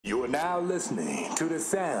You are now listening to the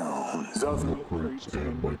sounds of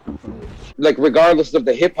like regardless of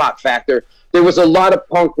the hip hop factor, there was a lot of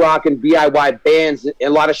punk rock and DIY bands and a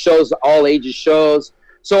lot of shows, all ages shows.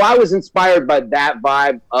 So I was inspired by that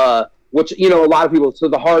vibe, which, you know, a lot of people, so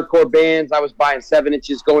the hardcore bands, I was buying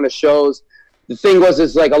 7-inches, going to shows. The thing was,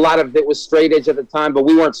 is like a lot of it was straight edge at the time, but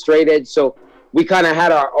we weren't straight edge. So we kind of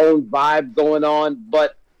had our own vibe going on.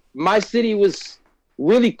 But my city was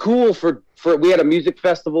really cool for we had a music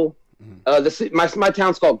festival. My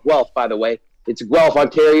town's called Guelph, by the way. It's Guelph,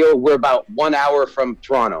 Ontario. We're about 1 hour from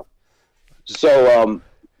Toronto. So,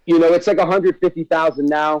 you know, it's like 150,000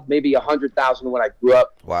 now, maybe 100,000 when I grew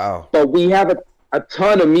up. Wow. But we have a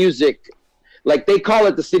ton of music. Like, they call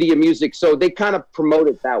it the city of music, so they kind of promote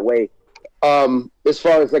it that way. As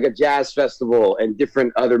far as like a jazz festival and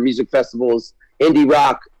different other music festivals, indie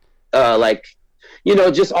rock, like, you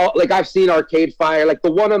know, just all, like I've seen Arcade Fire. Like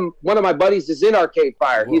the one of my buddies is in Arcade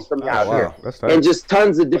Fire. Whoa. He's from out here. That's nice. And just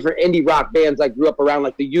tons of different indie rock bands I grew up around,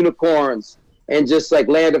 like the Unicorns and just like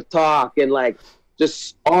Land of Talk and like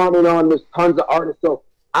just on and on. There's tons of artists. So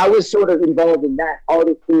I was sort of involved in that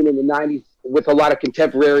artist scene in the 90s with a lot of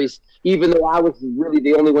contemporaries, even though I was really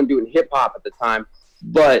the only one doing hip hop at the time.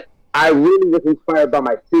 But I really was inspired by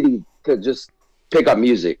my city to just pick up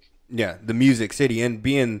music. Yeah, the music city, and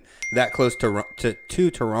being that close to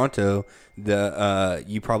Toronto,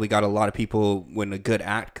 you probably got a lot of people. When a good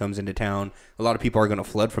act comes into town, a lot of people are going to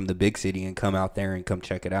flood from the big city and come out there and come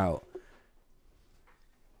check it out.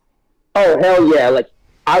 Oh, hell yeah. Like,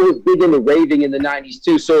 I was big into raving in the 90s,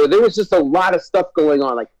 too, so there was just a lot of stuff going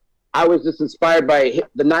on. Like, I was just inspired by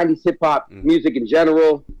the 90s hip-hop music in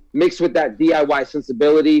general, mixed with that DIY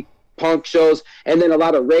sensibility, punk shows, and then a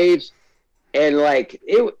lot of raves. And like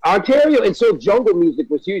Ontario, and so jungle music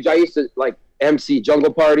was huge. I used to like MC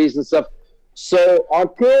jungle parties and stuff. So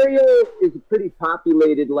Ontario is a pretty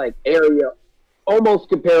populated like area, almost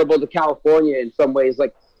comparable to California in some ways,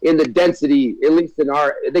 like in the density, at least in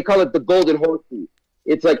they call it the Golden Horseshoe.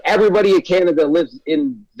 It's like everybody in Canada lives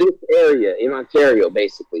in this area in Ontario,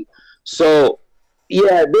 basically. So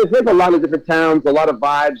yeah, there's like a lot of different towns, a lot of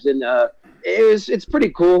vibes, and it's pretty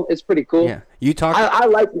cool. It's pretty cool. Yeah, you talk. I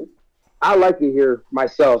like it. I like it here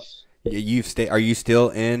myself. Are you still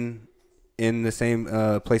in the same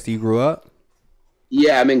place that you grew up?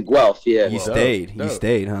 Yeah, I'm in Guelph. Yeah, you stayed. You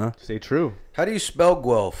stayed, huh? Stay true. How do you spell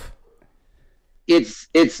Guelph? It's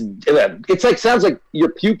like sounds like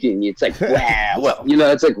you're puking. It's like wow. Well, you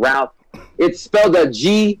know, it's like Ralph. It's spelled Guelph.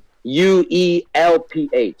 Guelph.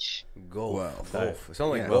 Nice. It's not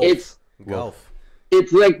like Yeah. Guelph. Guelph.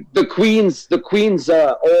 It's like the Queen's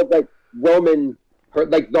old like Roman.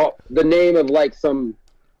 Like the name of like some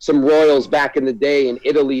royals back in the day in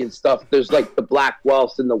Italy and stuff. There's like the black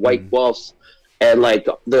Guelphs and the white Guelphs, and like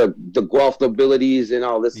the Guelph nobilities and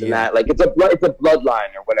all this and that. Like it's a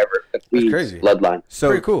bloodline or whatever. The Queen's crazy. bloodline. So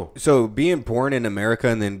pretty cool. So being born in America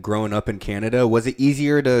and then growing up in Canada, was it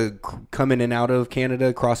easier to come in and out of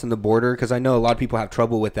Canada, crossing the border? Because I know a lot of people have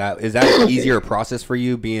trouble with that. Is that an easier process for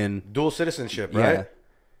you being Dual citizenship, right?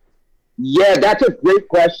 Yeah, that's a great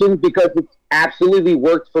question because it's absolutely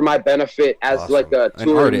worked for my benefit as Awesome. like a an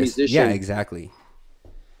touring artist? musician. Yeah, exactly.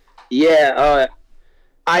 Yeah,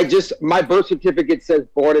 my birth certificate says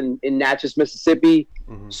born in Natchez, Mississippi.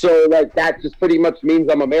 So like that just pretty much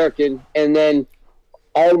means I'm American. And then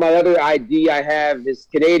all my other ID I have is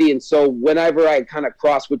Canadian. So whenever I kind of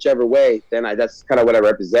cross whichever way, then that's kind of what I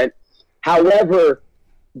represent. However,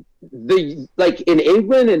 like in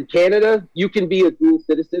England and Canada, you can be a dual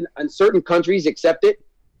citizen, and certain countries accept it.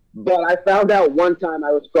 But I found out one time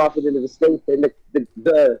I was crossing into the States, and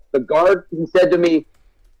the guard, he said to me,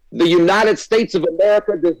 "The United States of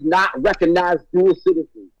America does not recognize dual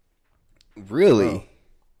citizens." Really? Oh.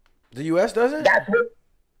 The U.S. doesn't?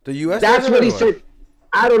 The U.S. That's doesn't, what he or said.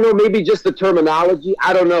 I don't know, maybe just the terminology.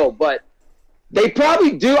 I don't know, but they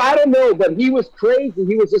probably do. I don't know, but he was crazy.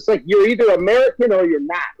 He was just like, "You're either American or you're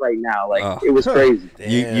not right now." Like it was crazy.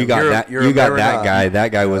 You got Damn, that. you're You got a that not. guy.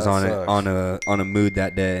 That guy was That on sucks. a mood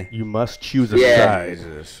that day. You must choose a Yeah. side.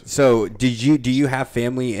 Jesus. So do you have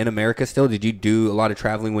family in America still? Did you do a lot of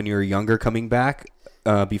traveling when you were younger, coming back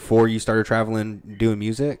before you started traveling, doing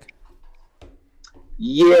music?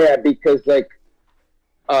 Yeah, because like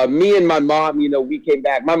me and my mom, you know, we came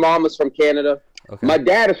back. My mom was from Canada. Okay. My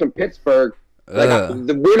dad is from Pittsburgh. Like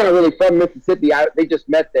we're not really from Mississippi. They just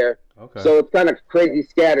met there. Okay. So it's kind of crazy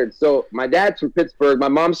scattered. So my dad's from Pittsburgh. My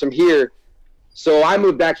mom's from here. So I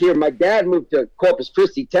moved back here. My dad moved to Corpus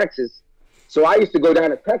Christi, Texas. So I used to go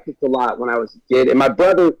down to Texas a lot when I was a kid. And my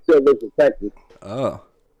brother still lives in Texas. Oh.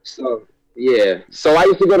 So, yeah. So I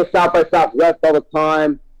used to go to South by Southwest all the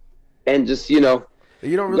time. And just, you know,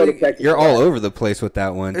 You don't really. You're all over the place with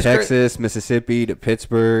that one. It's Texas, Mississippi to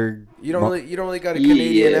Pittsburgh. You don't really got a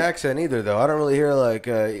Canadian accent either, though. I don't really hear like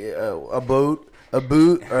a boot,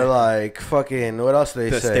 or like fucking what else do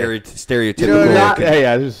they say? Stereotypical.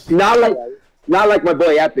 You know, not like my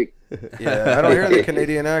boy Epic. Yeah, I don't hear the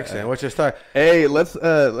Canadian accent. What's your style? Hey, let's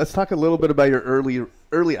talk a little bit about your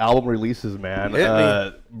early album releases, man.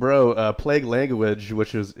 Bro, Plague Language,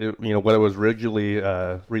 which is what it was originally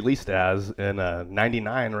released as in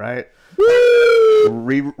 '99, right?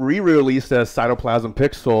 Re-released as Cytoplasm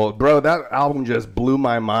Pixel. Bro, that album just blew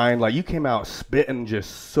my mind. Like, you came out spitting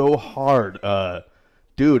just so hard.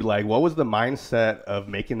 Dude, like, what was the mindset of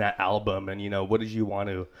making that album, and what did you want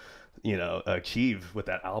to achieve with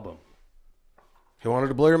that album? He wanted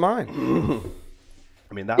to blow your mind.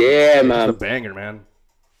 I mean, that was man. a banger, man.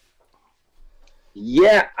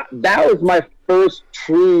 Yeah, that was my first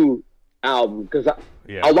true album, because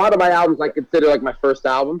a lot of my albums I consider like my first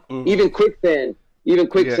album. Mm-hmm. Even Quicksand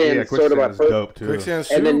is sort of my first. Dope too.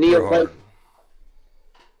 Quicksand's and then super hard.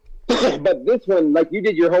 But this one, like, you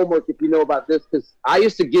did your homework if you know about this, because I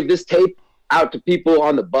used to give this tape out to people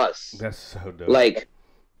on the bus. That's so dope. Like,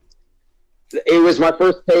 it was my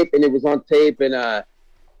first tape, and it was on tape, and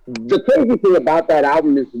the crazy thing about that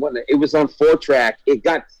album is when it was on 4-track, it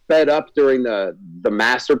got sped up during the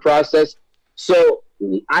master process. So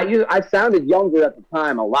I sounded younger at the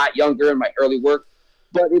time, a lot younger in my early work,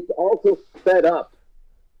 but it's also sped up,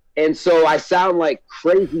 and so I sound like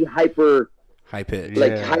crazy high pitch,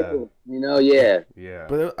 like hyper, Yeah.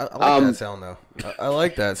 But I like that sound though. I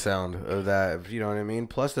like that sound of that. You know what I mean?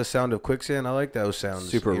 Plus the sound of Quicksand, I like those sounds.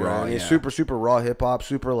 Super raw, yeah. Super raw hip hop.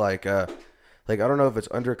 Super like I don't know if it's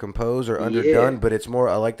undercomposed or underdone, but it's more.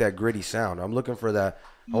 I like that gritty sound. I'm looking for that.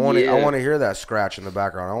 I want to hear that scratch in the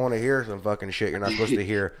background. I want to hear some fucking shit you're not supposed to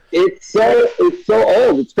hear. It's so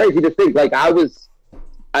old. It's crazy to think. Like, I was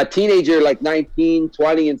a teenager, like 19,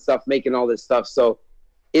 20 and stuff, making all this stuff. So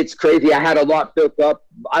it's crazy. I had a lot built up.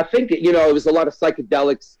 I think, it was a lot of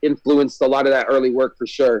psychedelics influenced a lot of that early work for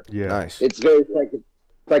sure. Yeah. Nice. It's very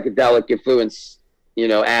psychedelic influence,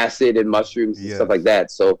 acid and mushrooms and stuff like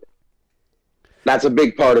that. So that's a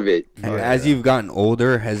big part of it. As you've gotten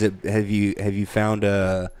older, have you found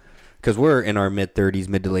because we're in our mid to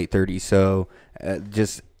late 30s, so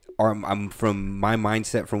I'm from my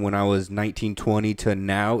mindset from when I was 19, 20 to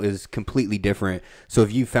now is completely different. So have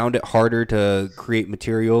you found it harder to create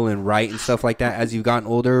material and write and stuff like that as you've gotten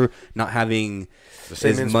older, not having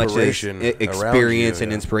as much experience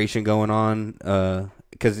and inspiration going on?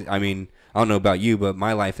 Because I mean, I don't know about you, but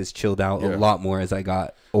my life has chilled out a lot more as I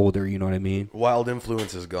got older. You know what I mean? Wild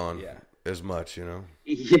influence is gone as much,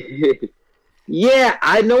 Yeah,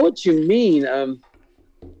 I know what you mean.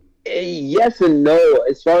 Yes and no.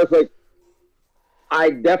 As far as, like,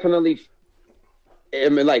 I definitely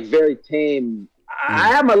am, like, very tame. I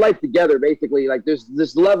have my life together, basically. Like,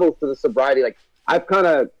 there's levels to the sobriety. Like, I've kind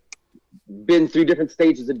of been through different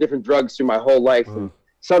stages of different drugs through my whole life. And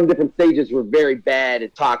some different stages were very bad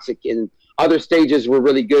and toxic, and other stages were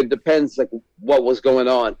really good. Depends, like, what was going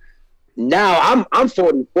on. Now I'm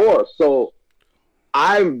 44, so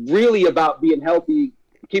I'm really about being healthy,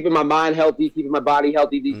 keeping my mind healthy, keeping my body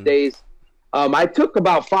healthy these days. I took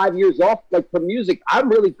about 5 years off, like, from music. I'm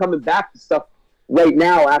really coming back to stuff right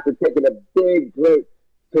now after taking a big break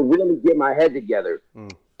to really get my head together.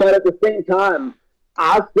 But at the same time,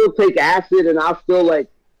 I'll still take acid, and I'm still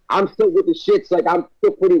with the shits. Like, I'm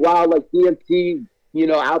still pretty wild, like DMT,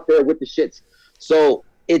 out there with the shits. So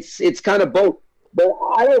it's kind of both. But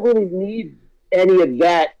I don't really need any of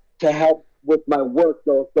that to help with my work,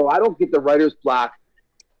 though. So I don't get the writer's block.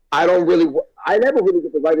 I never really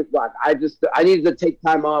get the writer's block. I needed to take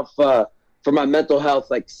time off for my mental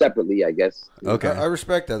health, like, separately, I guess. Okay. I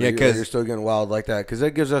respect that. Yeah, because you're still getting wild like that, because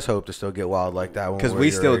that gives us hope to still get wild like that. Because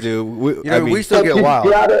we still do. We still get wild.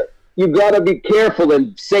 You gotta be careful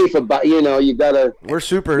and safe about. You gotta. We're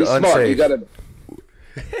super be smart. unsafe. You gotta.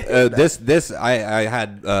 I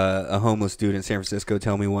had a homeless dude in San Francisco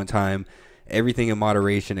tell me one time, everything in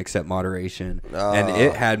moderation except moderation. And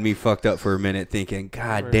it had me fucked up for a minute thinking,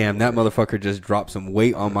 God damn, that motherfucker just dropped some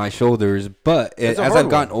weight on my shoulders. But as I've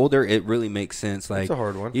gotten older, it really makes sense. Like, it's a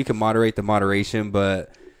hard one. You can moderate the moderation,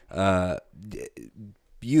 but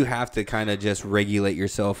you have to kind of just regulate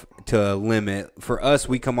yourself to a limit. For us,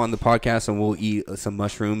 we come on the podcast and we'll eat some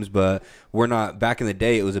mushrooms, but we're not. Back in the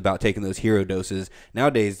day, it was about taking those hero doses.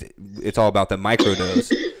 Nowadays, it's all about the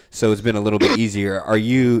microdose. So it's been a little bit easier. Are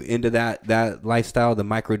you into that lifestyle, the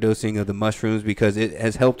microdosing of the mushrooms? Because it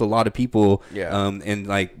has helped a lot of people, and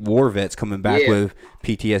like war vets coming back with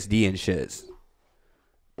PTSD and shits.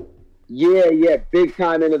 Yeah, big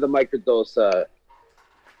time into the microdose.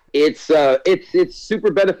 it's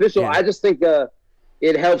super beneficial. Yeah. I just think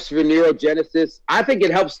it helps for neurogenesis. I think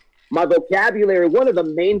it helps my vocabulary. One of the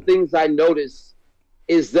main things I notice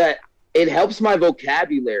is that it helps my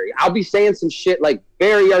vocabulary. I'll be saying some shit like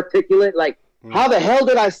very articulate, like how the hell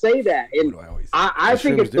did I say that? And I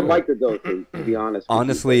think it's the microdosing, to be honest.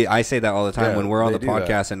 Honestly, I say that all the time when we're on the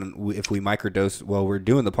podcast, that. and if we microdose while we're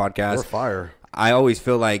doing the podcast, We're fire. I always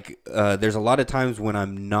feel like there's a lot of times when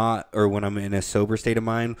I'm not, or when I'm in a sober state of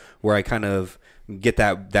mind, where I kind of get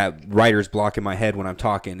that writer's block in my head when I'm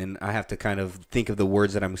talking, and I have to kind of think of the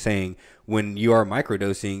words that I'm saying. When you are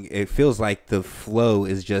microdosing, it feels like the flow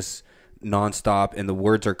is just nonstop, and the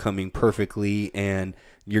words are coming perfectly, and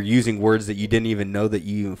you're using words that you didn't even know that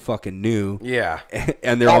you even fucking knew. Yeah.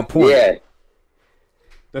 And they're on point. Yeah.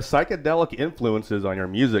 The psychedelic influences on your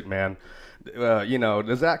music, man.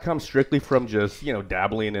 Does that come strictly from just,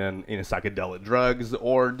 dabbling in psychedelic drugs,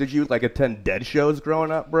 or did you like attend Dead shows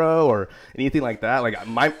growing up, bro, or anything like that? Like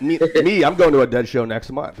me, I'm going to a Dead show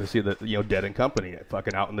next month to see the Dead and Company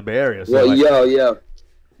fucking out in the Bay Area. So Well,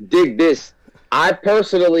 dig this. I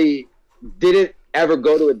personally didn't ever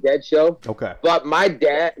go to a Dead show. Okay. But my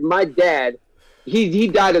dad, he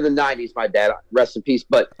died in the 90s, my dad, rest in peace,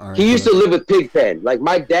 but he used to live with Pigpen. Like,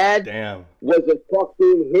 my dad was a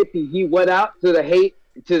fucking hippie. He went out to the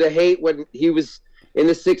hate when he was in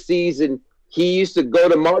the 60s, and he used to go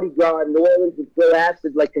to Mardi Gras in New Orleans and throw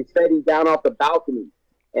acid like confetti down off the balcony.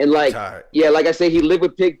 And like, like I say, he lived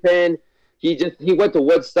with Pigpen. He went to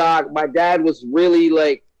Woodstock. My dad was really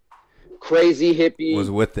like crazy hippie.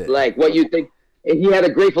 Was with it. Like what you think. And he had a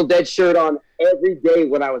Grateful Dead shirt on every day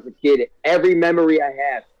when I was a kid. Every memory I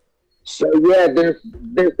have. So yeah, there's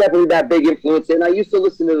definitely that big influence. And I used to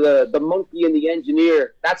listen to the Monkey and the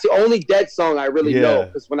Engineer. That's the only Dead song I really know,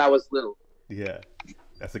 because when I was little. Yeah,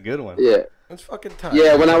 that's a good one. Yeah, that's fucking tight.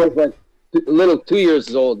 Yeah, when I was like little, 2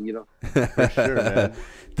 years old, For sure, man.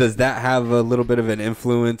 Does that have a little bit of an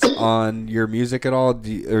influence on your music at all,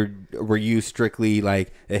 or were you strictly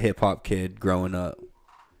like a hip hop kid growing up?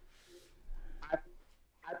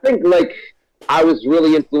 I think like I was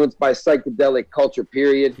really influenced by psychedelic culture,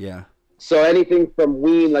 period. Yeah. So anything from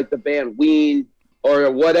Ween, like the band Ween, or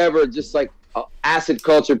whatever, just like acid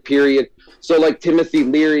culture, period. So like Timothy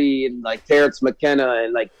Leary and like Terrence McKenna,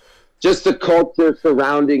 and like just the culture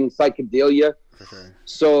surrounding psychedelia. Okay.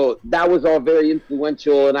 So that was all very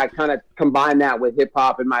influential, and I kind of combined that with hip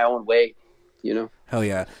hop in my own way, Hell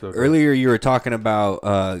yeah. So Earlier you were talking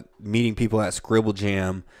about meeting people at Scribble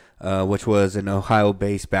Jam, which was an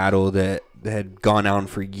Ohio-based battle that had gone on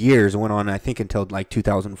for years, went on I think until like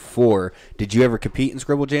 2004. Did you ever compete in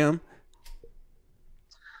Scribble Jam?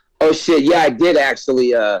 Oh shit, yeah, I did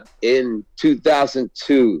actually in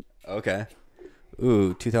 2002. Okay.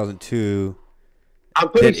 Ooh, 2002. I'm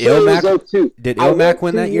pretty sure it was 02. Did Ilmac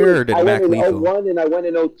win that year, or did Mac Lethal? I went in 01 and I went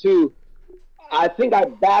in 02. I think I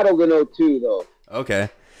battled in 02 though. Okay.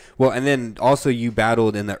 Well, and then also you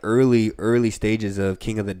battled in the early stages of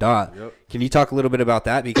King of the Dot. Yep. Can you talk a little bit about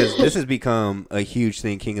that? Because this has become a huge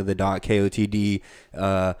thing, King of the Dot, KOTD.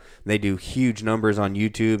 They do huge numbers on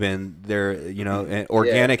YouTube, and they're, and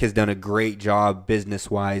Organic has done a great job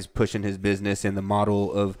business-wise pushing his business in the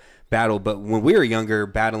model of battle. But when we were younger,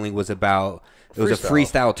 battling was about, it was a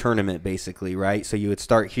freestyle tournament basically, right? So you would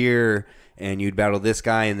start here and you'd battle this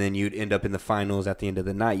guy, and then you'd end up in the finals at the end of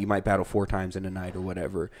the night. You might battle 4 times in a night or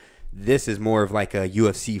whatever. This is more of like a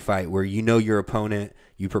UFC fight where you know your opponent,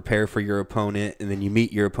 you prepare for your opponent, and then you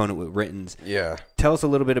meet your opponent with writtens. Yeah. Tell us a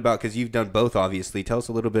little bit about, because you've done both, obviously. Tell us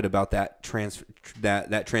a little bit about that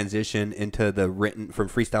that transition into the written, from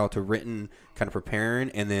freestyle to written, kind of preparing,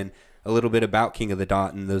 and then a little bit about King of the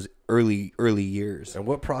Dot in those early years. And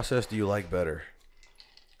what process do you like better?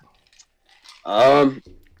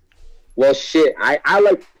 Well, shit, I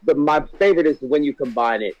like my favorite is when you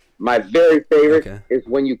combine it. My very favorite is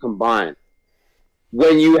when you combine.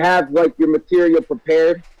 When you have like your material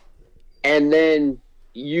prepared, and then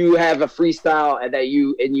you have a freestyle and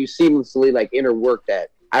you seamlessly like interwork that.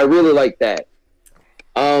 I really like that.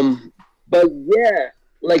 But yeah,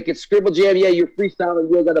 like it's Scribble Jam, you're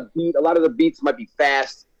freestyling, you got a beat. A lot of the beats might be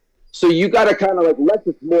fast, so you gotta kind of like less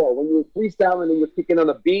is more. When you're freestyling and you're kicking on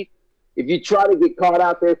a beat, if you try to get caught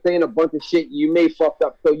out there saying a bunch of shit, you may fuck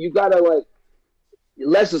up. So you gotta like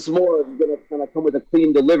less is more. You're gonna kind of come with a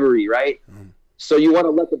clean delivery, right? So you want to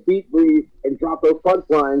let the beat breathe and drop those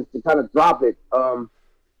punchlines to kind of drop it.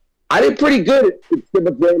 I did pretty good at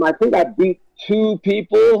Scribble Jam. I think I beat 2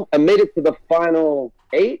 people and made it to the final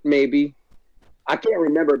 8, maybe. I can't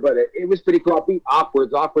remember, but it was pretty cool. I beat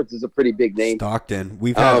Awkwards. Awkwards is a pretty big name. Stockton.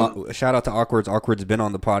 We've had shout out to Awkwards. Awkwards been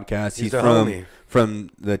on the podcast. He's from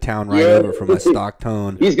the town right over from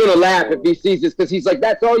Stockton. He's gonna laugh if he sees this because he's like,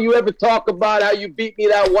 "That's all you ever talk about? How you beat me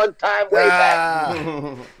that one time way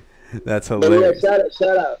back." That's hilarious. Yeah,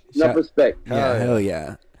 shout out. Enough respect. Yeah, hell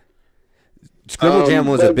yeah. Scribble Jam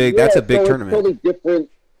was a big. That's a big tournament. It's totally different.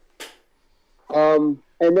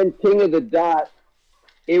 And then King of the Dot.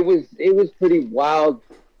 It was pretty wild.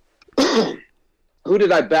 Who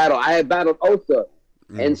did I battle? I had battled Osa.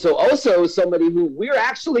 And so Osa was somebody who we were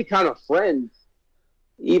actually kind of friends.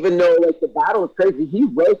 Even though like the battle was crazy, he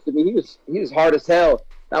roasted me. He was hard as hell.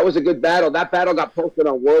 That was a good battle. That battle got posted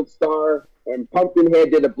on World Star, and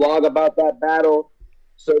Pumpkinhead did a blog about that battle.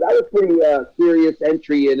 So that was pretty serious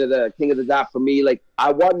entry into the King of the Dot for me. Like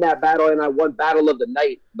I won that battle, and I won Battle of the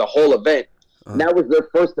Night, the whole event. And that was their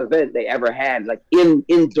first event they ever had, like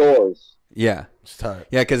indoors. Yeah. It's tight.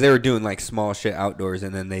 Yeah, because they were doing like small shit outdoors,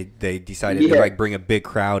 and then they decided to like bring a big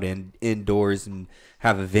crowd indoors and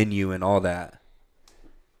have a venue and all that.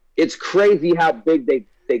 It's crazy how big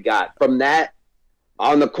they got from that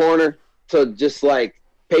on the corner to just like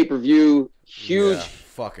pay-per-view, huge,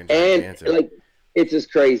 fucking gigantic. And like it's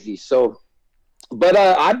just crazy. So, but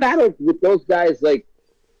I battled with those guys like.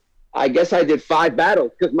 I guess I did 5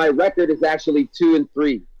 battles because my record is actually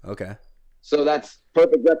 2-3. Okay. So that's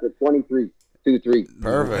perfect record, 23, 2-3.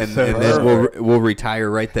 Perfect. And then we'll retire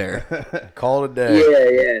right there. Call it a day.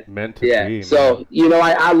 Yeah. Meant to be. So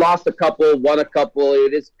I lost a couple, won a couple.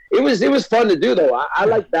 It was fun to do though. I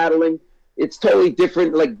like battling. It's totally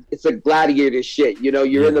different. Like it's a gladiator shit.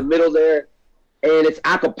 You're in the middle there, and it's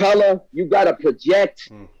a cappella. You gotta project.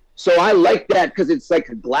 So I like that because it's like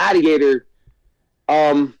a gladiator.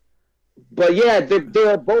 But yeah,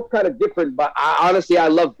 they're both kind of different. But honestly, I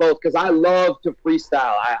love both because I love to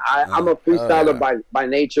freestyle. I'm a freestyler by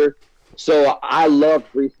nature, so I love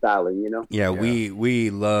freestyling. Yeah, we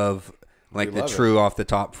love the true off the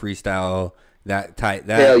top freestyle. That type.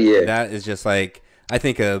 Hell yeah. That is just like I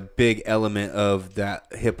think a big element of that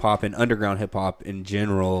hip hop and underground hip hop in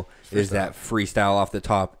general is that freestyle off the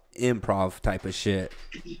top improv type of shit.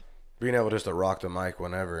 Being able just to rock the mic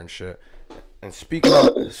whenever and shit. And speaking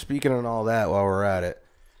on all that while we're at it,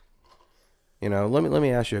 let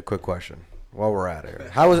me ask you a quick question while we're at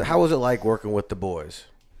it. How was it like working with the boys,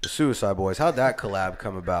 the Suicide Boys? How'd that collab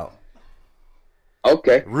come about?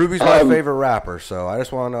 Okay. Ruby's my favorite rapper, so I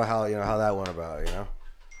just want to know how that went about.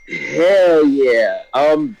 Hell yeah.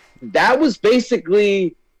 That was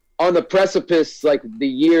basically on the precipice, like the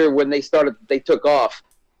year when they took off,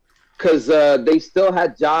 because they still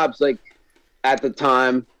had jobs like at the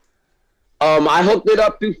time. I hooked it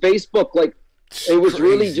up through Facebook. Like it was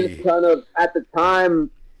really just kind of at the time.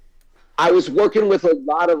 I was working with a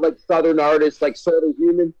lot of like Southern artists, like Sorta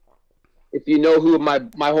Human. If you know who my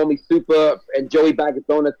homie Supa and Joey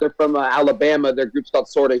Bagatonas, they're from Alabama. Their group's called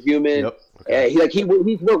Sorta Human. Yep. Okay. He's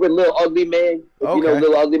worked with Lil Ugly Man. If you know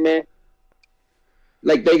Lil Ugly Man.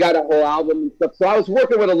 Like they got a whole album and stuff. So I was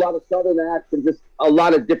working with a lot of Southern acts and just a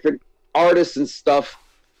lot of different artists and stuff.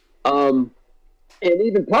 And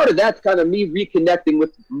even part of that's kind of me reconnecting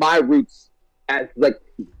with my roots as like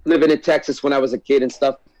living in Texas when I was a kid and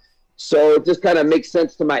stuff. So it just kind of makes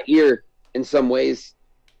sense to my ear in some ways.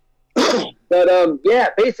 But yeah,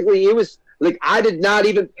 basically it was like I did not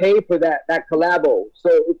even pay for that collabo.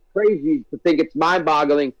 So it's crazy to think it's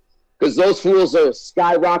mind-boggling because those fools are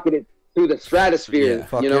skyrocketed through the stratosphere. Yeah,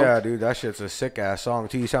 fuck yeah, dude. That shit's a sick ass song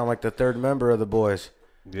too. You sound like the third member of the boys.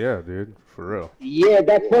 Yeah, dude. For real. Yeah,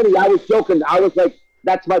 that's funny. I was joking. I was like,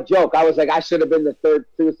 that's my joke. I was like, I should have been the third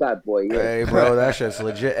Suicide Boy. Yeah. Hey, bro, that shit's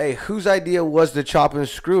legit. Hey, whose idea was to chop and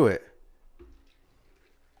screw it?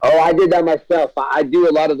 Oh, I did that myself. I do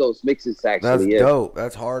a lot of those mixes, actually. That's dope.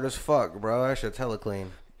 That's hard as fuck, bro. That shit's hella clean.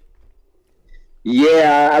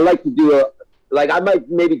 Yeah, I like to do I might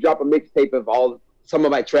maybe drop a mixtape of some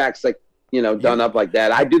of my tracks, like, done up like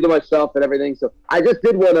that. I do them myself and everything. So I just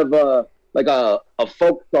did one of like a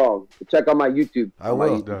folk song. Check on my YouTube. I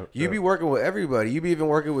will. You be working with everybody. You be even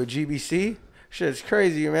working with GBC. Shit's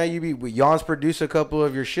crazy, man. You be Yawns produce a couple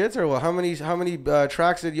of your shits, or what? How many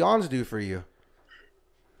tracks did Yawns do for you?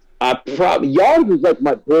 Yawns was like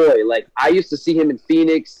my boy. Like I used to see him in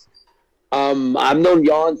Phoenix. I've known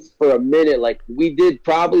Yawns for a minute. Like we did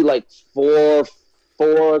probably like four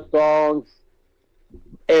songs.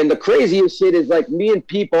 And the craziest shit is like me and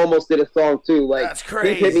Peep almost did a song too. Like that's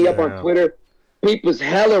crazy. Peep hit me up on Twitter. Peep was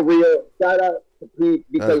hella real. Shout out to Peep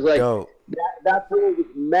because that's dope. that fool was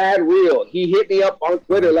mad real. He hit me up on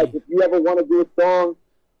Twitter like, if you ever want to do a song,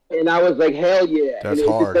 and I was like, hell yeah. That's and it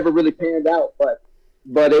hard. just never really panned out, but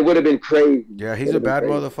but it would have been crazy. Yeah, he's a bad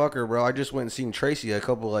motherfucker, bro. I just went and seen Tracy a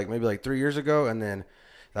couple, like, maybe like 3 years ago, and then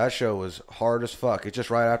that show was hard as fuck. It's just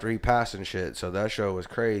right after he passed and shit, so that show was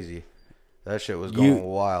crazy. That shit was going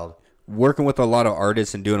wild. Working with a lot of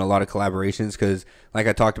artists and doing a lot of collaborations, because like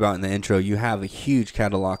I talked about in the intro, you have a huge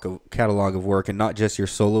catalog of work, and not just your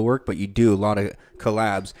solo work, but you do a lot of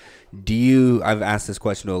collabs. I've asked this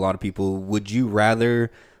question to a lot of people, would you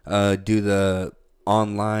rather do the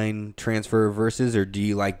online transfer of verses, or do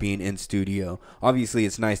you like being in studio? Obviously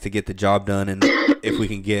it's nice to get the job done, and if we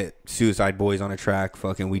can get uicideBoys on a track,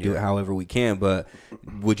 fucking we do it however we can, but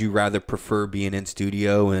would you rather prefer being in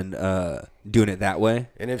studio and doing it that way?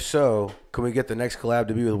 And if so, can we get the next collab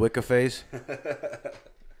to be with Wiccaface?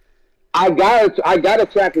 I got a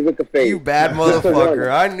track with Wiccaface. You bad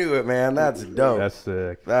motherfucker. I knew it, man. That's dope. That's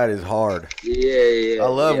sick. That is hard. Yeah. I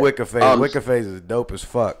love Wiccaface. Wiccaface is dope as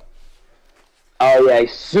fuck. Oh yeah,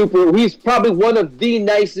 he's probably one of the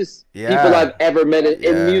nicest people I've ever met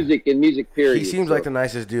in music period. He seems like the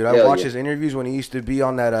nicest dude. I watched his interviews when he used to be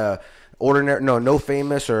on that No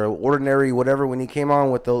Famous or Ordinary whatever, when he came on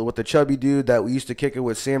with the chubby dude that we used to kick it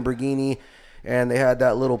with, Sam Bergini, and they had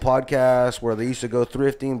that little podcast where they used to go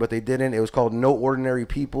thrifting, but they didn't. It was called No Ordinary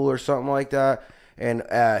People or something like that, and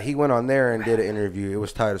he went on there and did an interview. It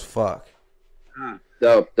was tight as fuck.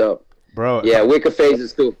 Dope. Bro, yeah, Wiccaface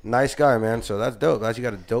is cool. Nice guy, man. So that's dope. You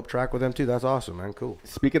got a dope track with him too. That's awesome, man. Cool.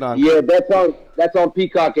 Speaking on, yeah, that's on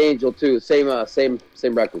Peacock Angel too. Same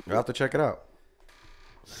record. You'll have to check it out.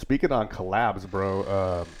 Speaking on collabs,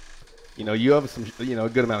 bro. You have some, a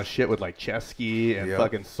good amount of shit with like Ceschi and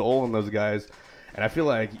fucking Soul and those guys, and I feel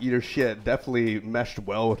like your shit definitely meshed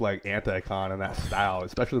well with like Anticon and that style,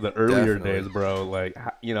 especially the earlier days, bro. Like,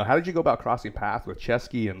 how did you go about crossing paths with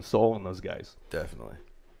Ceschi and Soul and those guys? Definitely.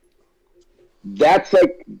 That's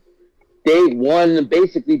like day one,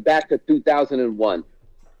 basically back to 2001.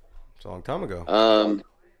 It's a long time ago.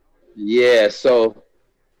 Yeah. So,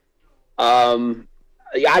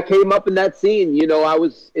 I came up in that scene. I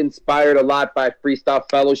was inspired a lot by Freestyle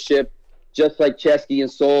Fellowship, just like Ceschi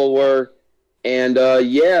and Soul were. And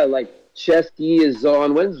like Ceschi is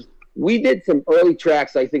on. We did some early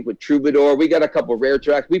tracks, I think, with Troubadour. We got a couple rare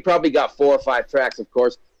tracks. We probably got 4 or 5 tracks, of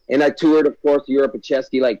course. And I toured, of course, Europe with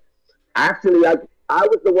Ceschi. Like, actually, I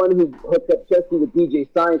was the one who hooked up Ceschi with DJ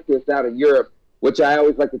Scientist out of Europe, which I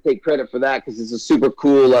always like to take credit for that because it's a super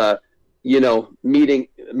cool, meeting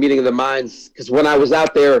of the minds. Because when I was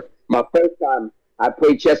out there, my first time, I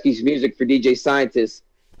played Ceschi's music for DJ Scientist.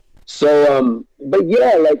 So, but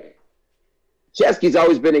yeah, like, Ceschi's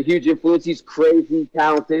always been a huge influence. He's crazy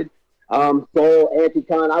talented. Soul,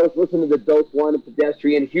 Anticon. I was listening to the Dose One and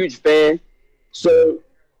Pedestrian, huge fan. So,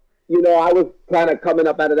 I was kind of coming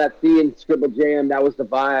up out of that scene, Scribble Jam, that was the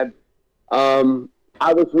vibe.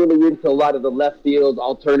 I was really into a lot of the left field,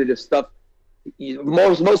 alternative stuff.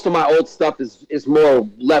 Most of my old stuff is more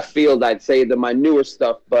left field, I'd say, than my newer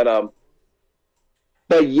stuff. But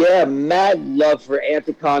yeah, mad love for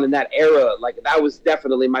Anticon in that era. Like, that was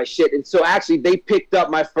definitely my shit. And so actually they picked up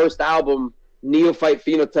my first album, Neophyte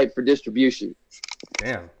Phenotype, for distribution.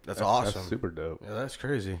 Damn, that's awesome. That's super dope. Yeah, that's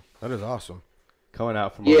crazy. That is awesome. Coming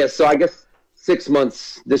out from so I guess 6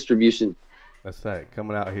 months distribution. That's right.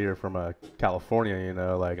 Coming out here from California,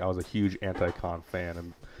 like I was a huge Anticon fan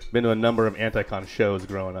and been to a number of Anticon shows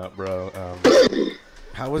growing up, bro.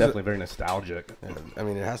 How was definitely very nostalgic. I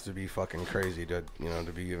mean, it has to be fucking crazy to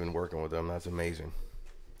be even working with them. That's amazing.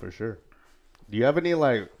 For sure. Do you have any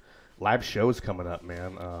like live shows coming up,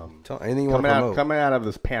 man? Anything you want to promote. Coming out of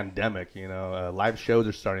this pandemic, live shows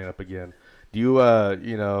are starting up again. Do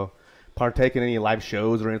you partake in any live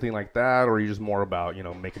shows or anything like that, or are you just more about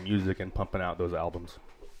making music and pumping out those albums?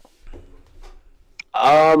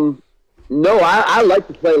 No, I like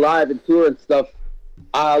to play live and tour and stuff.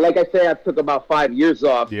 Like I say, I took about 5 years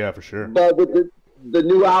off. Yeah, for sure. But with the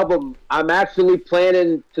new album, I'm actually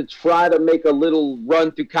planning to try to make a little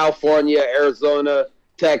run through California, Arizona,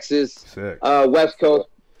 Texas, West Coast,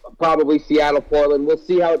 probably Seattle, Portland. We'll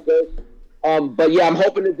see how it goes. But yeah, I'm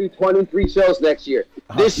hoping to do 23 shows next year.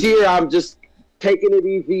 This year, I'm just taking it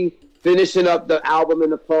easy, finishing up the album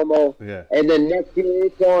and the promo. Yeah. And then next year,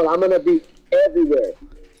 it's on. I'm going to be everywhere.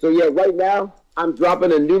 So yeah, right now, I'm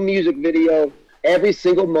dropping a new music video every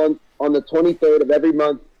single month on the 23rd of every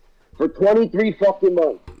month for 23 fucking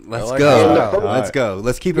months. Let's go. Let's go.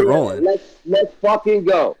 Let's keep it rolling. Let's fucking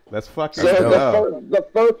go. Let's fucking go. The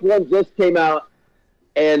first one just came out,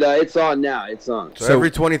 and it's on now. It's on. So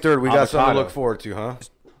every 23rd, we got something to look forward to, huh?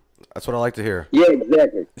 That's what I like to hear. Yeah,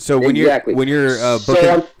 exactly. So when you're booking,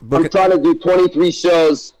 so I'm trying to do 23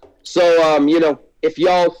 shows. So if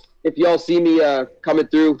y'all see me coming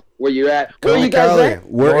through, where you're at. Where are you guys at?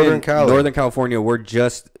 We're Northern in Cali. Northern California. We're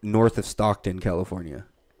just north of Stockton, California.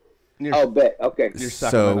 Oh, bet. Okay.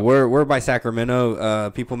 So we're by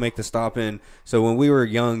Sacramento. People make the stop in. So when we were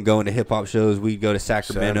young, going to hip hop shows, we'd go to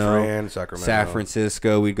Sacramento, San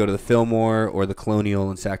Francisco. We'd go to the Fillmore or the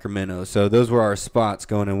Colonial in Sacramento. So those were our spots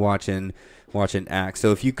going and watching acts.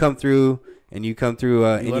 So if you come through any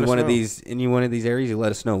one of these areas, you let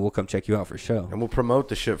us know. We'll come check you out for show. And we'll promote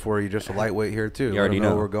the shit for you, just a lightweight here too. You already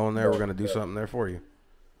know we're going there. We're gonna do something there for you.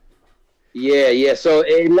 Yeah. So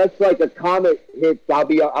unless like a comet hits, I'll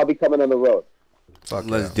be coming on the road.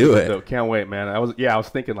 Let's do it. So, can't wait, man. I was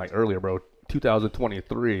thinking like earlier, bro.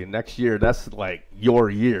 2023 next year. That's like your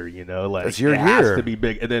year, you know. Like it's your it year. has to be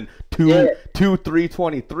big. And then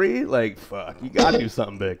 323. Like fuck, you gotta do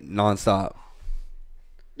something big. Nonstop.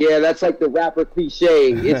 Yeah, that's like the rapper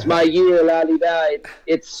cliche. It's my year, la di da.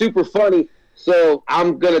 It's super funny. So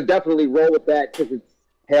I'm gonna definitely roll with that because it's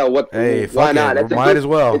hell. Why not? Might as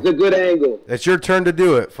well. It's a good angle. It's your turn to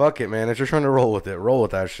do it. Fuck it, man. It's your turn to roll with it. Roll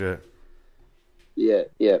with that shit. Yeah.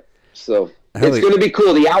 So it's gonna be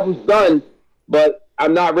cool. The album's done, but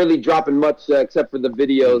I'm not really dropping much except for the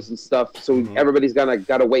videos and stuff. So everybody's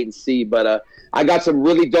gotta wait and see. But I got some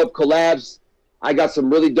really dope collabs. I got some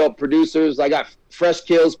really dope producers. I got Fresh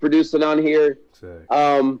Kills producing on here.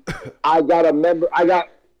 I got a member. I got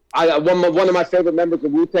one of my favorite members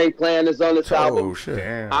of Wu-Tang Clan is on this album. Oh shit!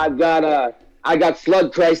 Damn. I got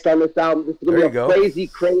Slug Christ on this album. This is gonna be a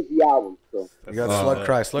crazy album. So. You got Slug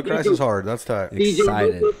Christ. Slug Christ is hard. That's tight.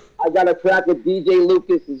 Excited. Lucas, I got a track with DJ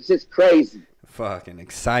Lucas. It's just crazy. Fucking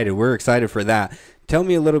excited. We're excited for that. Tell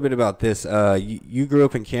me a little bit about this. You grew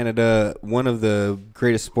up in Canada. One of the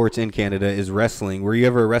greatest sports in Canada is wrestling. Were you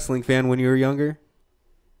ever a wrestling fan when you were younger?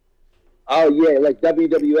 Oh yeah, like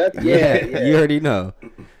WWF. Yeah. You already know.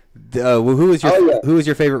 Who was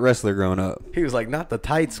your favorite wrestler growing up? He was like, not the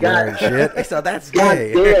tights wearing shit. I thought that's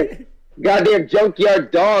gay. Goddamn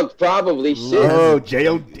Junkyard Dog, probably. Shit. Oh,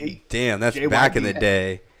 J.O.D. Damn, that's back in the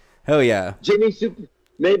day. Hell yeah.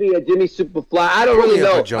 Maybe a Jimmy Superfly. I don't really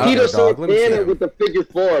know. Tito Santana with the figure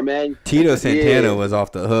 4, man. Tito Santana was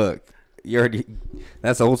off the hook.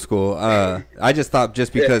 That's old school. I just thought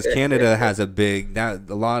just because Canada has a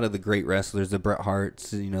lot of the great wrestlers, the Bret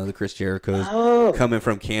Harts, the Chris Jerichos, coming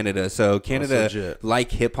from Canada. So Canada,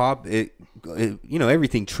 like hip hop, it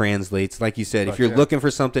everything translates. Like you said, if you're looking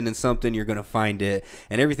for something in something, you're gonna find it,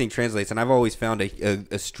 and everything translates. And I've always found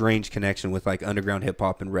a strange connection with like underground hip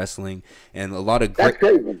hop and wrestling, and a lot of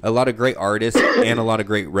great artists and a lot of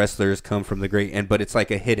great wrestlers come from but it's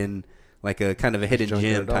like a hidden. Like a kind of a hidden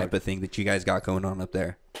gem type of thing that you guys got going on up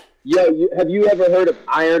there. Yo, have you ever heard of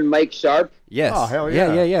Iron Mike Sharp? Yes. Oh, hell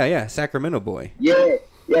yeah. Yeah. Sacramento boy. Yeah.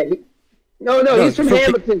 No, he's from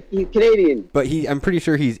Hamilton. He's Canadian. But I'm pretty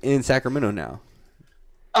sure he's in Sacramento now.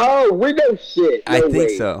 Oh, we know shit. I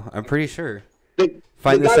think so. I'm pretty sure.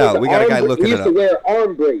 Find this out. We got a guy looking it up. He used to wear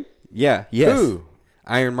arm brace. Yeah. Yes. Who?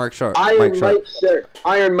 Iron Mike Sharp. Iron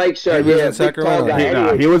Mike Sharp. He was in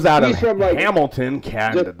Sacramento. He was out of Hamilton,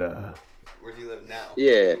 Canada. Where do you live now?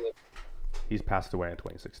 Yeah. He's passed away in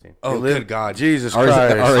 2016. Oh, good God. Jesus Christ.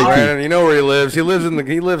 Brandon, you know where he lives. He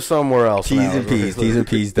lives somewhere else. T's and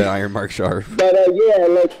P's to Iron Mark Sharp. But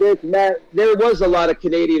like there was a lot of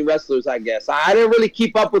Canadian wrestlers, I guess. I didn't really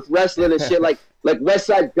keep up with wrestling and shit like West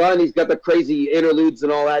Side Gun. He's got the crazy interludes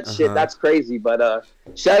and all that shit. That's crazy. But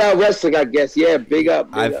shout out wrestling, I guess. Yeah, big up.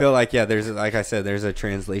 I feel like there's like I said, there's a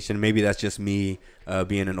translation. Maybe that's just me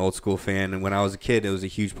being an old school fan. And when I was a kid, it was a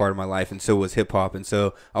huge part of my life, and so was hip hop. And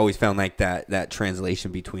so I always found like that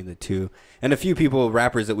translation between the two. And a few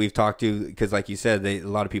rappers that we've talked to, because like you said, a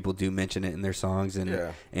lot of people do mention it in their songs,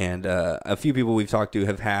 and a few people we've talked to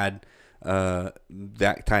have had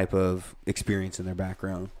that type of experience in their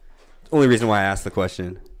background. Only reason why I asked the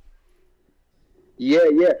question. Yeah.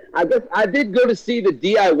 I guess I did go to see the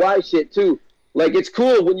DIY shit too. Like, it's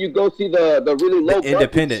cool when you go see the really low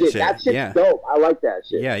independent shit. That shit's dope. I like that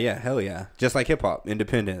shit. Yeah, hell yeah. Just like hip hop,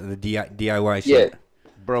 independent, the DIY shit. Yeah.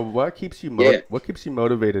 Bro, what keeps you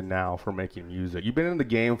motivated now for making music? You've been in the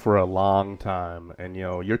game for a long time, and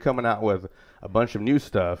you're coming out with a bunch of new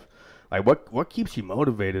stuff. Like, what keeps you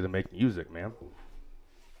motivated to make music, man?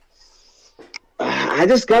 I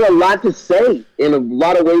just got a lot to say, in a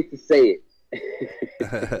lot of ways to say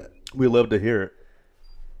it. We love to hear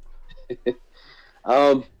it.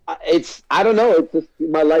 I don't know. It's just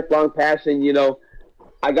my lifelong passion.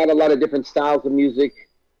 I got a lot of different styles of music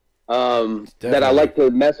that I like to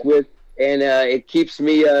mess with, and it keeps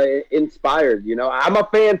me inspired. I'm a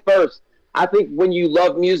fan first. I think when you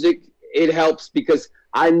love music, it helps because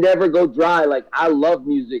I never go dry. Like, I love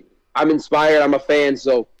music. I'm inspired. I'm a fan.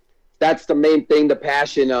 So That's the main thing, the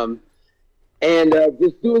passion. And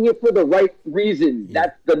just doing it for the right reason.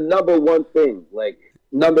 That's the number one thing. Like,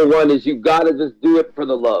 number one is you got to just do it for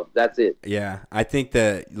the love. That's it. Yeah, I think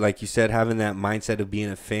that, like you said, having that mindset of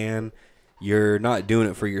being a fan, you're not doing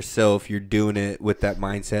it for yourself. You're doing it with that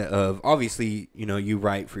mindset of, obviously, you know, you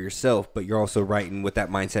write for yourself, but you're also writing with that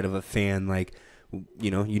mindset of a fan. Like,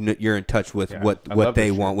 you know, you're in touch with what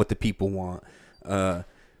they want, what the people want.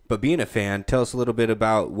 But being a fan, tell us a little bit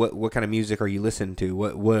about what kind of music are you listening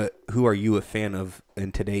to? Who are you a fan of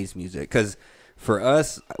in today's music? Because for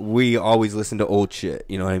us, we always listen to old shit.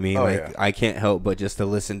 You know what I mean? I can't help but just to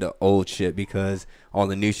listen to old shit because all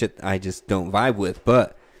the new shit I just don't vibe with.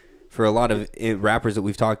 But for a lot of rappers that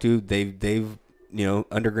we've talked to, they've you know,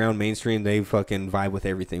 underground, mainstream, they fucking vibe with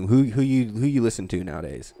everything. Who you listen to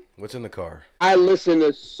nowadays? What's in the car? I listen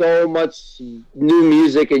to so much new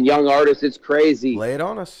music and young artists. It's crazy. Lay it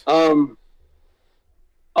on us. Oh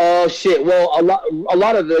shit. Well, a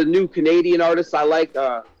lot of the new Canadian artists I like.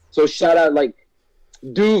 So shout out, like,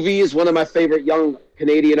 Doovie is one of my favorite young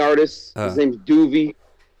Canadian artists. His name's Doovie.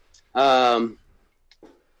 Oh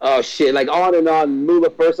shit. Like, on and on.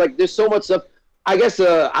 Mula First. Like, there's so much stuff. I guess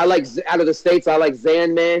I like, out of the States, I like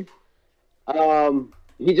Zan Man.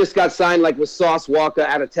 He just got signed, like, with Sauce Walker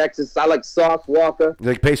out of Texas. I like Sauce Walker.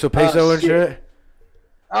 Like Peso and shit?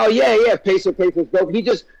 Oh, yeah. Peso's dope. He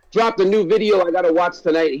just dropped a new video I got to watch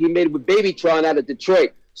tonight. He made it with Babytron out of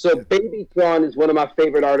Detroit. So Babytron is one of my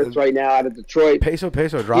favorite artists right now out of Detroit. Peso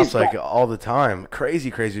drops, like, all the time.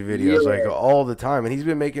 Crazy videos, like, all the time.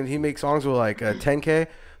 And he makes songs with, like, 10K.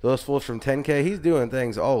 Those fools from 10K. He's doing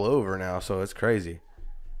things all over now, so it's crazy.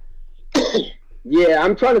 Yeah,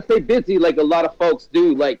 I'm trying to stay busy like a lot of folks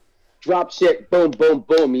do, like drop shit, boom, boom,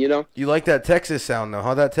 boom, you know? You like that Texas sound, though,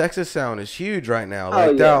 huh? That Texas sound is huge right now.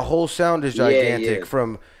 Like, that whole sound is gigantic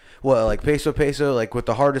from, what, like Peso, like with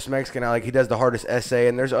the hardest Mexican, like he does the hardest essay,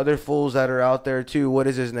 and there's other fools that are out there, too. What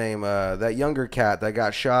is his name? That younger cat that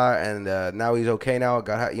got shot, and now he's okay now.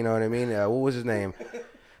 You know what I mean? What was his name?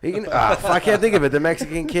 I can't think of it. The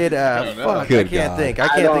Mexican kid. Fuck, I can't think. I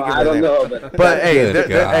can't think of his name. Know, but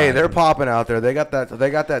hey, they're popping out there. They got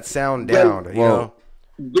that sound down. You know.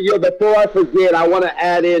 Before I forget, I want to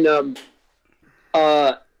add in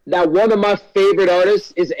that one of my favorite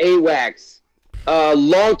artists is AWAX.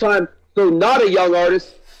 Long time, so not a young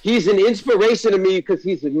artist. He's an inspiration to me because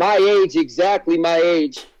he's my age, exactly my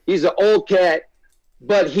age. He's an old cat.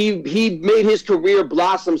 But he made his career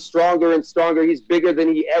blossom stronger and stronger. He's bigger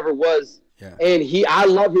than he ever was. Yeah. And I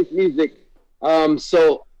love his music.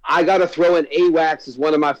 So I got to throw in AWAX as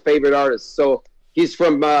one of my favorite artists. So he's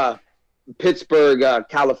from Pittsburgh,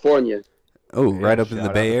 California. Oh, right up in the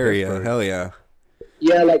Bay Area. Hell yeah.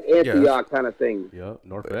 Yeah, like Antioch kind of thing. Yep,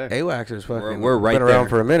 North Bay. AWAX is fucking we're right been there. around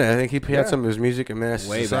for a minute. I think he had some of his music in Menace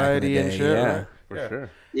Society and shit. Yeah, for sure.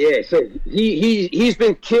 Yeah, so he's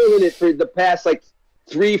been killing it for the past, like,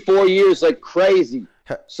 3-4 years, like crazy.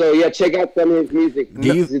 So yeah, check out some of his music.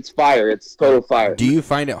 It's fire. It's total fire. Do you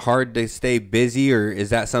find it hard to stay busy, or is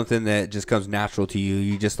that something that just comes natural to you?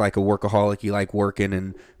 You just like a workaholic. You like working,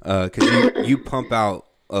 and because you pump out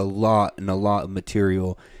a lot of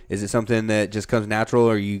material. Is it something that just comes natural,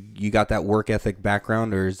 or you got that work ethic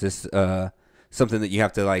background, or is this something that you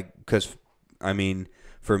have to, like? Because I mean,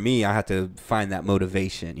 for me, I have to find that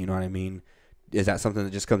motivation. You know what I mean? Is that something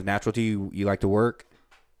that just comes natural to you? You like to work?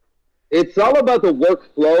 It's all about the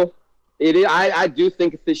workflow. I do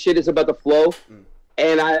think this shit is about the flow.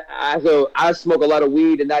 And I smoke a lot of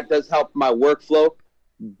weed, and that does help my workflow.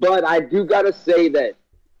 But I do got to say that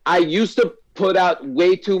I used to put out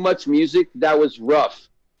way too much music that was rough.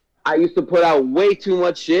 I used to put out way too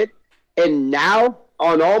much shit. And now,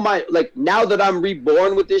 on all my, like, now that I'm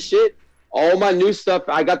reborn with this shit, all my new stuff,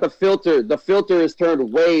 I got the filter. The filter is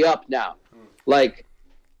turned way up now. Like,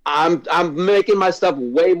 I'm making my stuff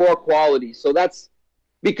way more quality. So that's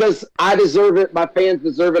because I deserve it. My fans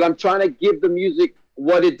deserve it. I'm trying to give the music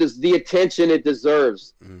what it does, the attention it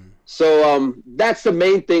deserves. So that's the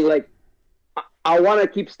main thing. Like, I want to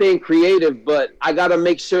keep staying creative, but I got to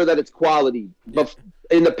make sure that it's quality. But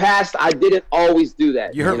in the past, I didn't always do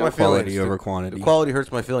that. You hurt my feelings. Quality over quantity. The quality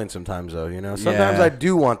hurts my feelings sometimes, though. You know, sometimes I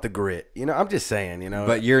do want the grit. You know, I'm just saying. You know,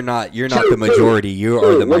 but you're not the majority. You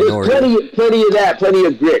are the minority. Plenty of that. Plenty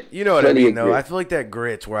of grit. You know what I mean, though. I feel like that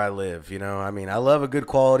grit's where I live. You know, I mean, I love a good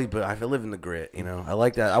quality, but I live in the grit. You know, I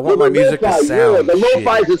like that. I want my music to sound. The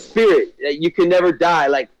lo-fi is a spirit that you can never die.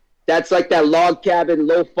 Like, that's like that log cabin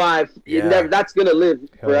lo-fi. That's gonna live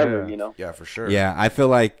forever. You know. Yeah, for sure. Yeah, I feel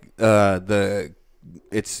like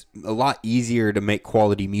it's a lot easier to make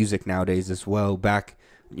quality music nowadays as well. Back,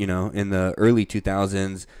 you know, in the early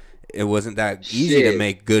 2000s, it wasn't that easy to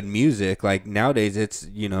make good music. Like nowadays, it's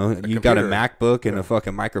you got a MacBook and a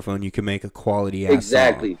fucking microphone, you can make a quality ass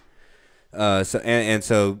song.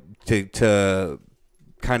 So to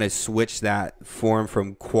kind of switch that form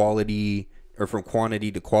from quality or from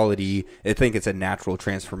quantity to quality, I think it's a natural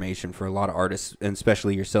transformation for a lot of artists, and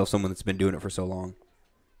especially yourself, someone that's been doing it for so long.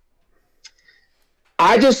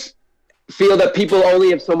 I just feel that people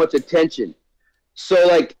only have so much attention. So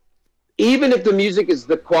like, even if the music is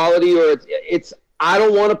the quality or it's I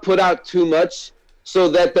don't want to put out too much so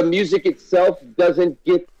that the music itself doesn't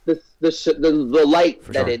get the light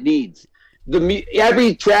that it needs.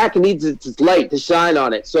 Every track needs its light to shine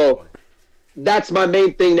on it. So that's my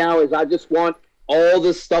main thing now, is I just want all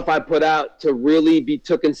the stuff I put out to really be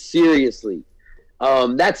taken seriously.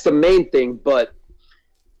 That's the main thing, but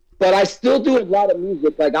I still do a lot of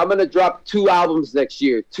music. Like, I'm going to drop 2 albums next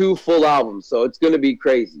year, 2 full albums. So it's going to be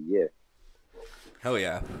crazy. Yeah. Hell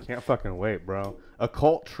yeah. Can't fucking wait, bro.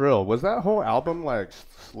 Occult Trill. Was that whole album like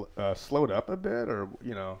slowed up a bit, or,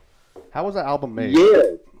 how was that album made?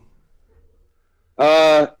 Yeah.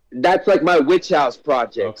 That's like my Witch House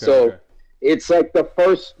project. It's like the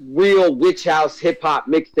first real Witch House hip hop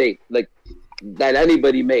mixtape like that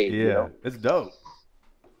anybody made. Yeah. It's dope.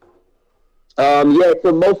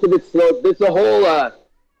 So most of it's slow. There's a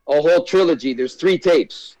whole trilogy. There's 3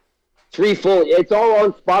 tapes, 3 full. It's all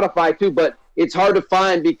on Spotify too, but it's hard to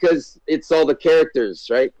find because it's all the characters,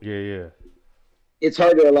 right? Yeah. It's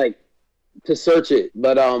hard to search it,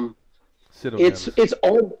 but it's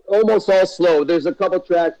almost all slow. There's a couple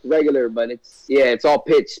tracks regular, but it's all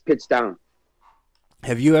pitched down.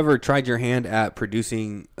 Have you ever tried your hand at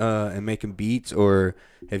producing and making beats, or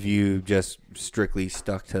have you just strictly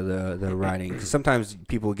stuck to the writing? 'Cause sometimes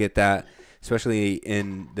people get that, especially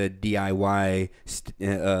in the DIY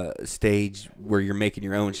stage where you're making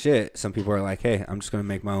your own shit. Some people are like, hey, I'm just going to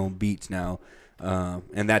make my own beats now.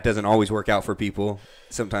 And that doesn't always work out for people.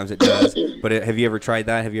 Sometimes it does. But have you ever tried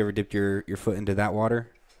that? Have you ever dipped your foot into that water?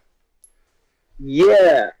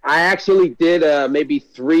 Yeah, I actually did maybe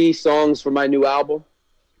 3 songs for my new album.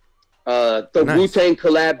 The Wu-Tang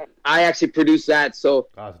collab, I actually produced that. So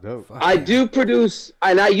that's dope. I do produce,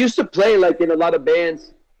 and I used to play like in a lot of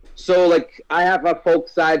bands. So like I have a folk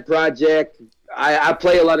side project. I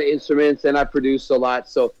play a lot of instruments and I produce a lot.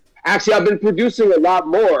 So actually I've been producing a lot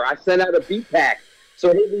more. I sent out a beat pack.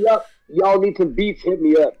 So hit me up. Y'all need some beats, hit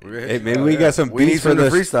me up. Hey, maybe we got some beats for the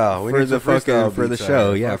freestyle. For the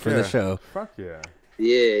show. Yeah, for the show. Fuck yeah.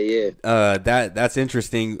 Yeah. That's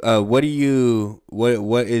interesting. What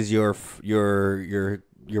is your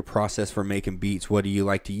process for making beats? What do you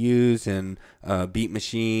like to use? And beat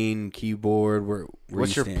machine, keyboard.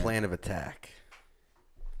 What's your plan of attack?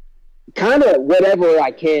 Kind of whatever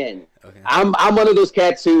I can. Okay. I'm one of those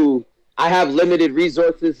cats who I have limited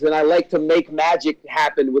resources, and I like to make magic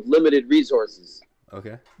happen with limited resources.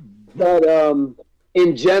 Okay. But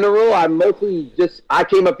in general, I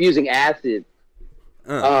came up using acid.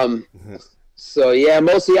 So yeah,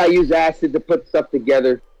 mostly I use acid to put stuff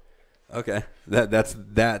together. Okay, that's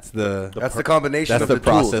the combination. That's of the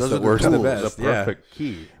process tools. that works the best. The perfect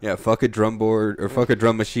key. Yeah, fuck a drum board or fuck a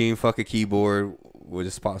drum machine. Fuck a keyboard. We'll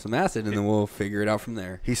just pop some acid and then we'll figure it out from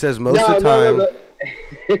there. He says most of the time.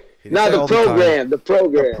 The program.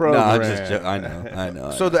 No, I'm just I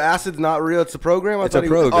know. So the acid's not real. It's a program. It's a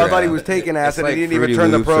program. I thought he was taking acid. He didn't even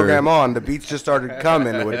turn the program on. The beats just started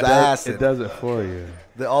coming with the acid. It does it for you.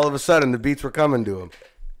 All of a sudden, the beats were coming to him.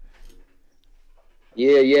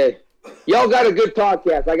 Yeah. Y'all got a good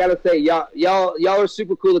podcast. I gotta say, y'all are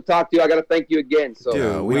super cool to talk to. I gotta thank you again. So,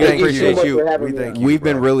 dude, we appreciate you. We've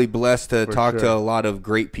been really blessed to talk to a lot of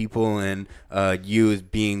great people, and you as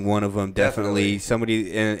being one of them. Definitely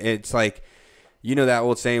somebody. And it's like, that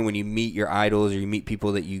old saying, when you meet your idols or you meet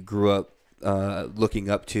people that you grew up looking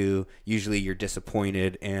up to, usually you're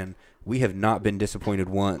disappointed, and we have not been disappointed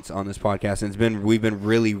once on this podcast, and we've been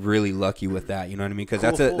really, really lucky with that. You know what I mean? Because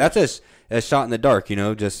that's a shot in the dark.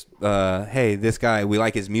 Just hey, this guy, we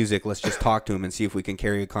like his music. Let's just talk to him and see if we can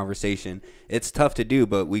carry a conversation. It's tough to do,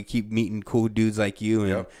 but we keep meeting cool dudes like you,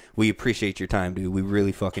 and we appreciate your time, dude. We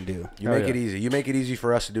really fucking do. You make it easy. You make it easy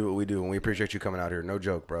for us to do what we do, and we appreciate you coming out here. No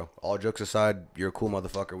joke, bro. All jokes aside, you're a cool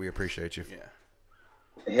motherfucker. We appreciate you. Yeah.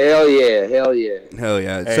 Hell yeah. Hey.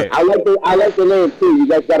 So, I like the name too. You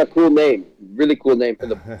guys got a cool name, really cool name for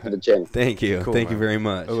the channel. Thank you, cool, thank you very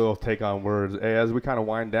much. A little take on words. Hey, as we kind of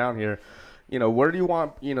wind down here, where do you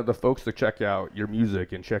want the folks to check out your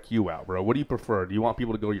music and check you out, bro? What do you prefer? Do you want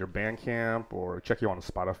people to go to your Bandcamp or check you on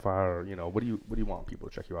Spotify, or what do you want people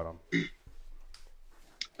to check you out on?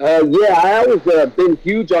 Yeah, I always been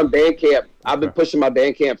huge on Bandcamp. I've been pushing my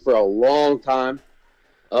Bandcamp for a long time.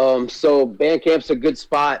 So Bandcamp's a good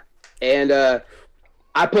spot. And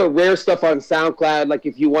I put rare stuff on SoundCloud. Like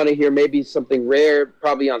if you want to hear maybe something rare,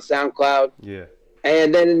 probably on SoundCloud. Yeah.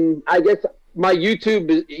 And then I guess my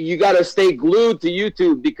YouTube, you got to stay glued to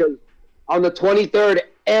YouTube because on the 23rd,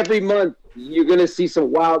 every month, you're going to see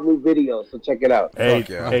some wild new videos. So check it out. Hey, Fuck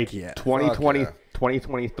yeah. hey, Fuck yeah. 2020, Fuck yeah.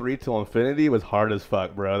 2023 till infinity was hard as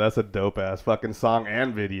fuck, bro. That's a dope ass fucking song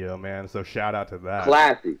and video, man. So shout out to that.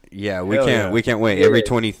 Classic. Yeah, we Hell can't yeah. we can't wait. Yeah. Every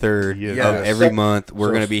 23rd Yes. of every month,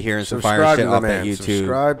 we're gonna be hearing some fire Subscribe shit to the off that man. YouTube.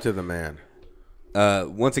 Subscribe to the man.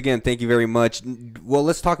 Once again, thank you very much. Well,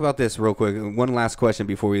 let's talk about this real quick. One last question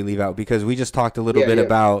before we leave out, because we just talked a little bit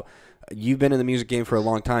about, you've been in the music game for a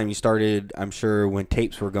long time. You started, I'm sure, when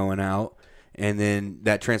tapes were going out, and then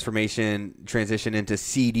that transition into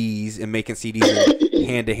CDs and making CDs and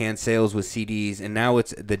hand-to-hand sales with CDs, and now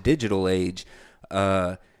it's the digital age.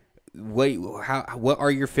 What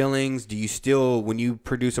are your feelings? Do you still, when you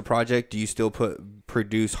produce a project, do you still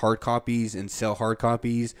produce hard copies and sell hard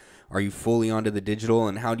copies? Are you fully onto the digital,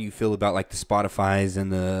 and how do you feel about like the Spotify's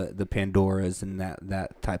and the Pandoras and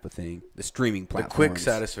that type of thing, the streaming The platforms? quick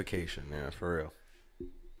satisfaction, yeah, for real.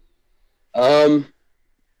 I'm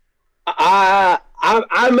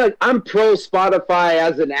pro Spotify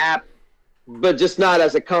as an app, but just not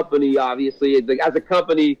as a company. Obviously, like, as a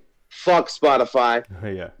company, fuck Spotify.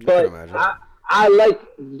 Yeah. But I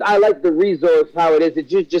like the resource how it is. It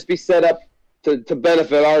should just be set up to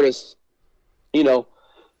benefit artists, you know.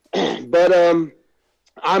 But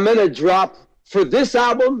I'm gonna drop for this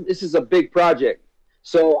album. This is a big project,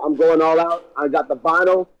 so I'm going all out. I got the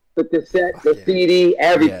vinyl, the cassette, the CD,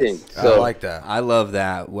 everything. Yes. So I like that. I love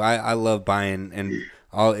that. I love buying, and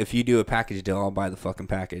if you do a package deal, I'll buy the fucking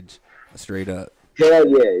package, straight up. hell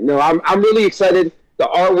yeah! No, I'm really excited. The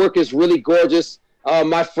artwork is really gorgeous.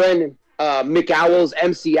 My friend Mick Owls,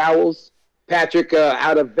 MC Owls, Patrick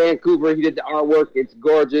out of Vancouver, he did the artwork. It's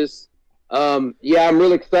gorgeous. Yeah, I'm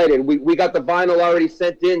really excited. We got the vinyl already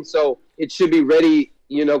sent in, so it should be ready,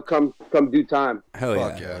 you know, come due time. Hell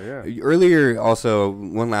Fuck yeah. yeah. Earlier, also,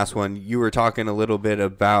 one last one, you were talking a little bit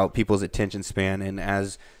about people's attention span, and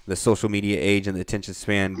as the social media age and the attention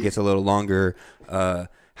span gets a little longer,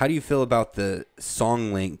 how do you feel about the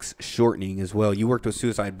song lengths shortening as well? You worked with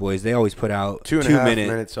Suicide Boys. They always put out 2.5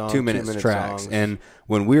 minute songs, 2 minutes 2-minute tracks. songs. And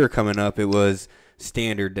when we were coming up, it was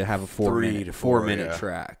standard to have a 3 to 4 4, minute yeah.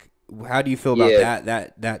 track. How do you feel about Yeah.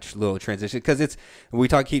 that little transition? Because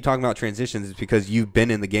keep talking about transitions. It's because you've been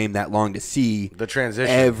in the game that long to see The transition.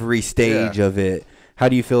 every stage of it. How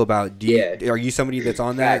do you feel about? Are you somebody that's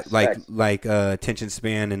on that Facts. like attention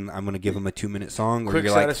span, and I'm gonna give them a 2 minute song, or Quick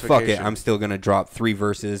you're like, fuck it, satisfaction. I'm still gonna drop 3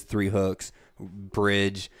 verses, 3 hooks,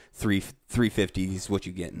 bridge, 350s. What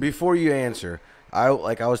you getting? Before you answer, I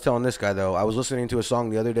was telling this guy though, I was listening to a song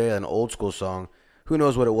the other day, an old school song. Who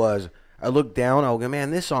knows what it was? I looked down. I go,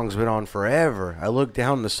 man, this song's been on forever. I looked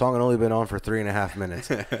down. The song had only been on for 3.5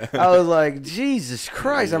 minutes. I was like, Jesus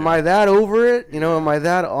Christ, am I that over it? You know, am I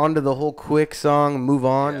that onto the whole quick song, move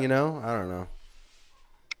on? You know, I don't know.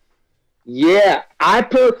 Yeah, I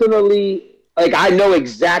personally, like, I know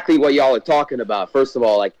exactly what y'all are talking about. First of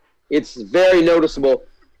all, like, it's very noticeable,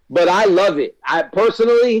 but I love it. I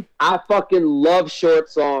fucking love short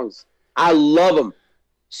songs. I love them.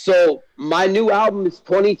 So my new album is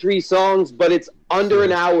 23 songs, but it's under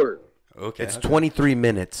an hour. Okay, It's 23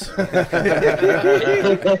 minutes.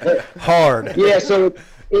 Hard. Yeah, so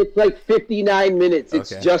it's like 59 minutes.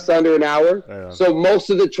 It's Okay. just under an hour. Yeah. So most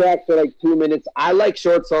of the tracks are like 2 minutes. I like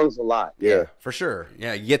short songs a lot. Yeah, for sure.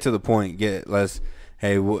 yeah, get to the point.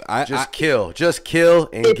 Hey, Just kill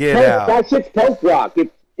and It's get punk, out. that shit's punk rock.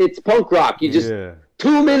 It's punk rock. You just Yeah.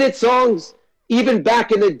 2 minute songs. Even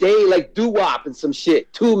back in the day, like doo-wop and some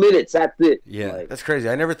shit. 2 minutes, that's it. Yeah. Like, That's crazy.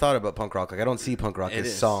 I never thought about punk rock. Like, I don't see punk rock It as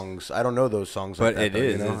is. songs. I don't know those songs. But like that, it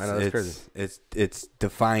is. You know? I know that's crazy. It's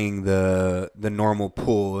defying the normal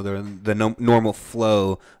pull, the normal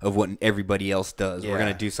flow of what everybody else does. We're Yeah.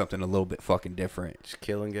 gonna do something a little bit fucking different. Just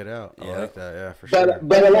kill and get out. I Yeah. like that. Yeah, for sure.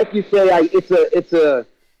 but like you say, it's a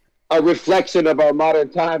reflection of our modern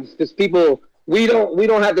times because people we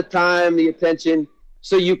don't have the time, the attention.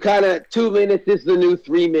 So you kind of 2 minutes is the new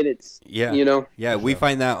 3 minutes. Yeah, you know. Yeah, we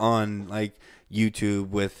find that on like YouTube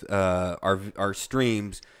with our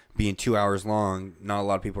streams being 2 hours long. Not a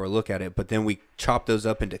lot of people are look at it, but then we chop those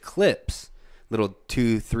up into clips, little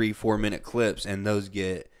 2, 3, 4 minute clips, and those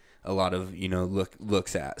get a lot of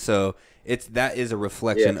looks at. So that is a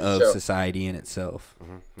reflection Yeah, of sure. society in itself.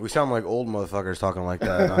 We sound like old motherfuckers talking like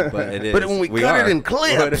that. Huh? But it is. But when we cut are. it in What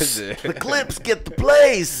clips, is it? the clips get the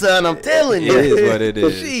plays, son. I'm telling you. It is what it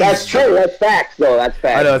is. That's true. That's facts, though. That's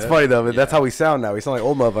facts. I know it's funny though, but that's how we sound now. We sound like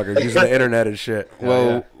old motherfuckers using the internet and shit.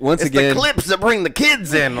 Well, once It's again, the clips that bring the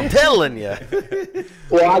kids in. I'm telling you.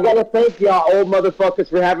 Well, I gotta thank y'all old motherfuckers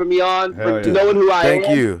for having me on, for Hell yeah. knowing who I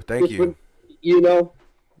am. Thank you. Just for, you know,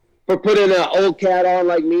 for putting an old cat on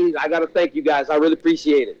like me. I gotta thank you guys. I really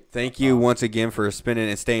appreciate it. thank you once again for spinning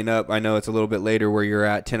and staying up. I know it's a little bit later where you're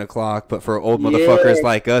at, 10 o'clock, but for old motherfuckers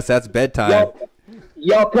like us, that's bedtime.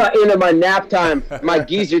 Y'all cut into my nap time, my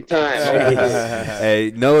geezer time.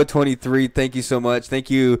 Hey, NOAH23, thank you so much. Thank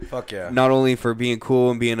you. Fuck yeah. Not only for being cool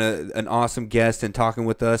and being an awesome guest and talking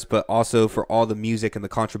with us, but also for all the music and the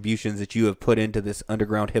contributions that you have put into this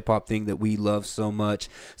underground hip hop thing that we love so much.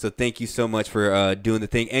 So thank you so much for doing the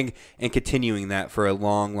thing and continuing that for a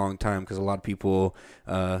long, long time, because a lot of people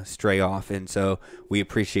stray off, and so we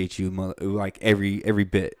appreciate you like every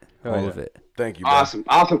bit, all of it. Thank you, bro.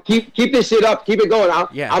 Awesome. Keep this shit up. Keep it going.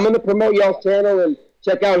 I'm gonna promote y'all's channel and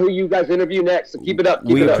check out who you guys interview next. So keep it up.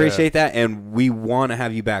 We appreciate that, and we want to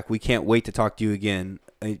have you back. We can't wait to talk to you again.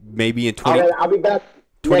 Maybe in 20. I'll be back.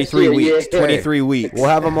 23 next year, weeks. yeah. 23 weeks. We'll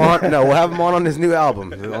have him on. No, we'll have him on his new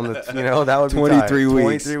album. On the, you know, that would be 23 tight.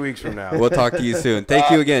 weeks. 23 weeks from now. We'll talk to you soon.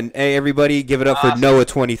 Thank you again. Hey, everybody, give it up for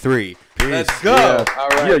NOAH23. Let's go. All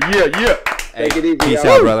right. Yeah. Take it easy. Peace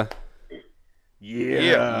y'all. out, brother.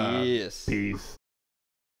 Yeah. Yes. Peace.